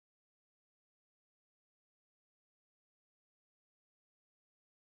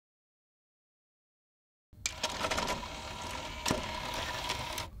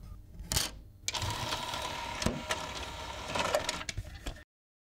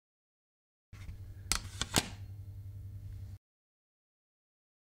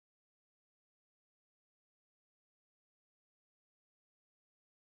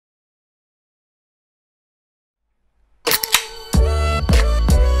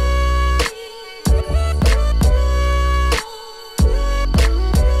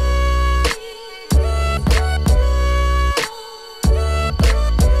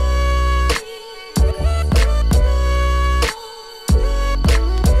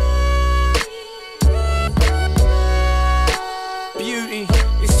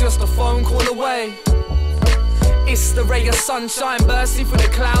It's the ray of sunshine bursting through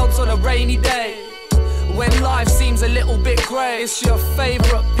the clouds on a rainy day. When life seems a little bit grey, it's your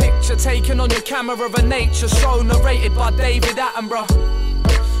favourite picture taken on your camera of a nature show narrated by David Attenborough.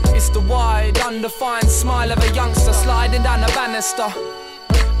 It's the wide, undefined smile of a youngster sliding down a banister.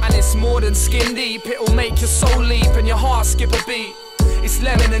 And it's more than skin deep, it'll make your soul leap and your heart skip a beat. It's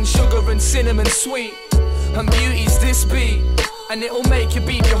lemon and sugar and cinnamon sweet, and beauty's this beat. And it'll make you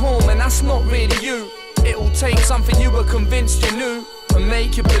beat your home, and that's not really you. It'll take something you were convinced you knew and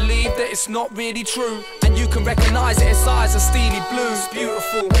make you believe that it's not really true. And you can recognise it, its eyes are steely blue. It's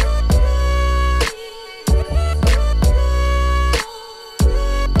beautiful.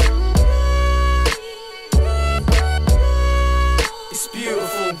 It's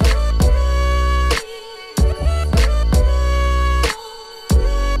beautiful.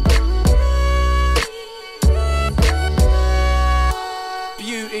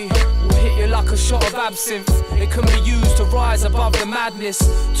 Beauty will hit you like a shot of absinthe. It can be used to rise above the madness.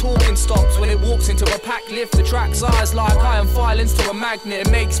 Talking stops when it walks into a packed lift. Attracts eyes like iron filings to a magnet.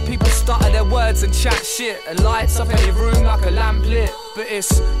 It makes people stutter their words and chat shit, and lights up any room like a lamp lit. But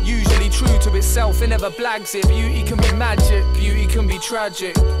it's usually true to itself, it never blags it. Beauty can be magic, beauty can be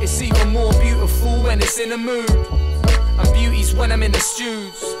tragic. It's even more beautiful when it's in a mood. And beauty's when I'm in the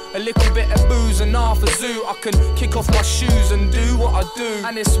stews. A little bit of booze and half a zoo. I can kick off my shoes and do what I do.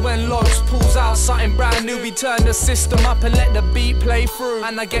 And it's when Loft pulls out something brand new. We turn the system up and let the beat play through.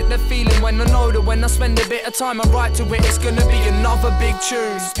 And I get the feeling when I know that when I spend a bit of time and write to it, it's gonna be another big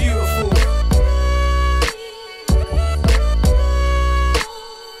tune. It's beautiful.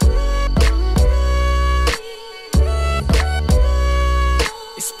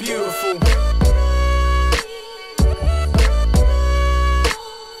 It's beautiful.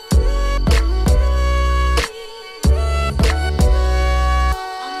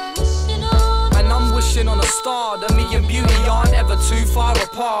 On a star that me and beauty aren't ever too far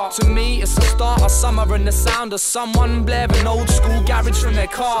apart. To me it's the start of summer and the sound of someone blaring old school garage from their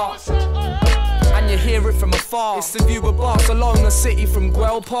car. And you hear it from afar. It's the view of Barcelona city from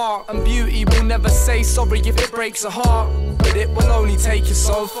Güell Park. And beauty will never say sorry if it breaks a heart, but it will only take you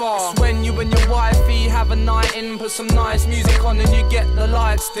so far. It's when you and your wifey have a night in, put some nice music on and you get the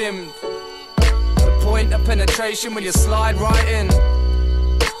lights dimmed. The point of penetration when you slide right in,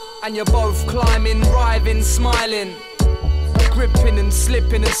 and you're both climbing, writhing, smiling, gripping and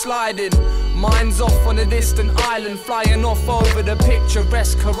slipping and sliding. Mine's off on a distant island, flying off over the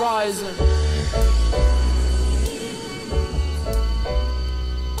picturesque horizon.